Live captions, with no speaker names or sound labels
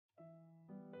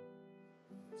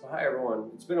So hi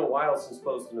everyone, it's been a while since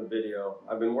posting a video.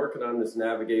 I've been working on this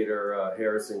Navigator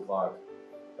Harrison clock.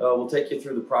 We'll take you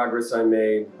through the progress I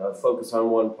made, focus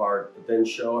on one part, but then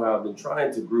show how I've been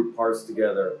trying to group parts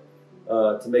together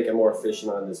to make it more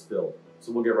efficient on this build.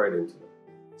 So we'll get right into it.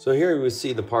 So here we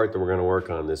see the part that we're going to work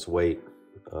on, this weight.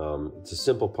 It's a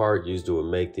simple part used to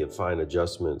make the fine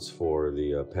adjustments for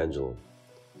the pendulum.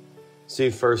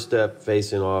 See, first step,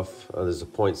 facing off, there's a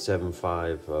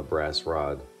 0.75 brass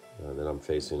rod that I'm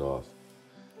facing off.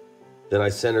 Then I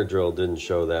center drill, didn't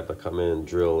show that, but come in,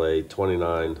 drill a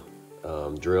 29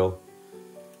 drill,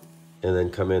 and then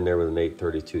come in there with an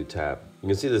 832 tap. You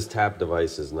can see this tap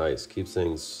device is nice, keeps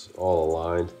things all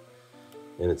aligned,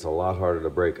 and it's a lot harder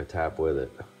to break a tap with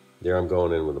it. There I'm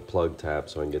going in with a plug tap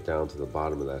so I can get down to the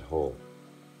bottom of that hole.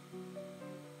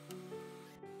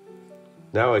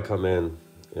 Now I come in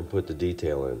and put the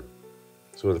detail in.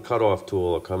 So with a cutoff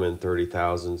tool, I'll come in 30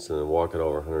 thousandths and then walk it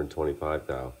over 125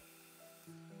 thou.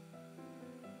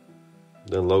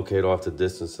 Then locate off the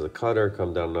distance of the cutter,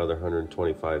 come down another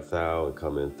 125 thou and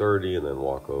come in 30 and then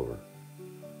walk over.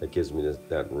 That gives me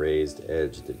that raised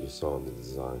edge that you saw in the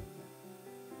design.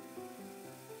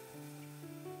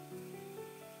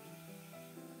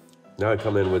 Now I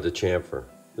come in with the chamfer.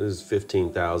 This is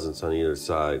 15 thousandths on either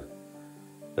side.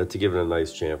 To give it a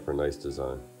nice chamfer, nice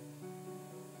design.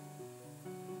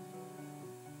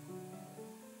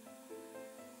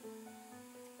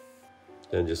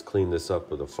 Then just clean this up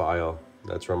with a file.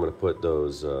 That's where I'm going to put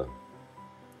those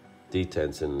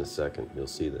detents in a second. You'll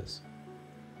see this.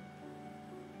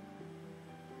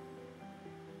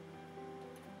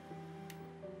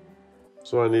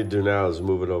 So what I need to do now is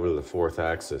move it over to the 4th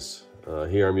axis.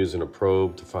 Here I'm using a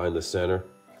probe to find the center.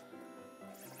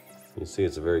 You see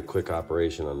it's a very quick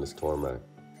operation on this Tormac.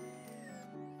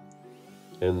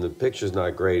 And the picture's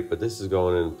not great, but this is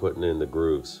going in and putting in the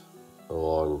grooves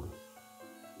along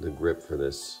the grip for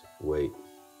this weight.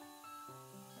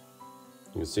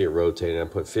 You can see it rotating. I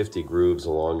put 50 grooves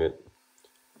along it.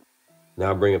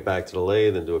 Now bring it back to the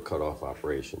lathe and do a cutoff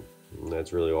operation. And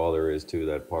that's really all there is to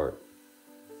that part.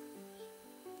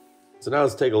 So now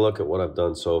let's take a look at what I've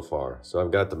done so far. So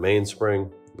I've got the mainspring,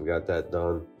 we got that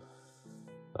done.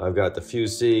 I've got the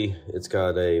fusee, it's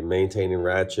got a maintaining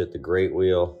ratchet, the grate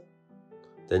wheel.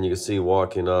 Then you can see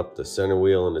walking up, the center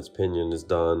wheel and its pinion is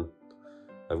done.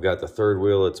 I've got the 3rd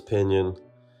wheel, its pinion,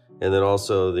 and then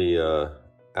also the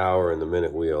hour and the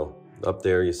minute wheel. Up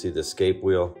there you see the escape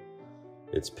wheel,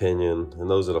 its pinion, and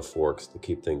those are the forks to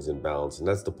keep things in balance. And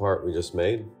that's the part we just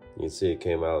made. You can see it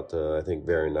came out, I think,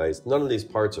 very nice. None of these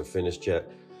parts are finished yet.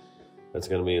 That's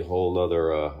going to be a whole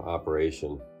nother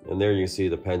operation. And there you see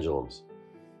the pendulums.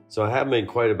 So I have made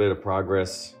quite a bit of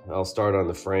progress. I'll start on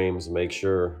the frames, make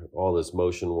sure all this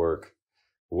motion work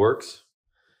works.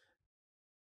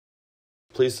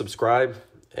 Please subscribe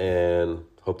and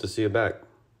hope to see you back.